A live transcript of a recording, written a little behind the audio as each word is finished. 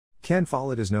Ken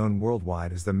Follett is known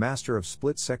worldwide as the master of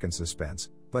split-second suspense,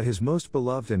 but his most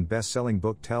beloved and best-selling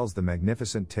book tells the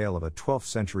magnificent tale of a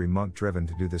 12th-century monk driven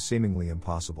to do the seemingly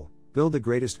impossible: build the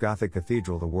greatest Gothic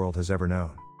cathedral the world has ever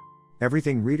known.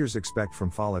 Everything readers expect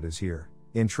from Follett is here: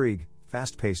 intrigue,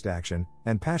 fast-paced action,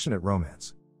 and passionate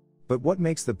romance. But what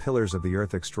makes the Pillars of the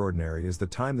Earth extraordinary is the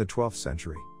time, the 12th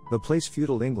century, the place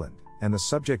feudal England, and the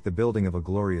subject, the building of a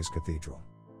glorious cathedral.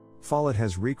 Follett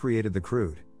has recreated the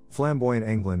crude, flamboyant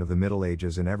England of the Middle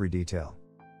Ages in every detail.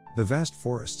 The vast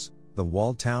forests, the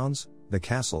walled towns, the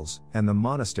castles, and the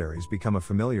monasteries become a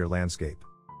familiar landscape.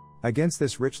 Against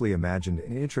this richly imagined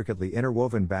and intricately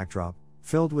interwoven backdrop,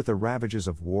 filled with the ravages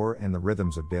of war and the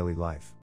rhythms of daily life,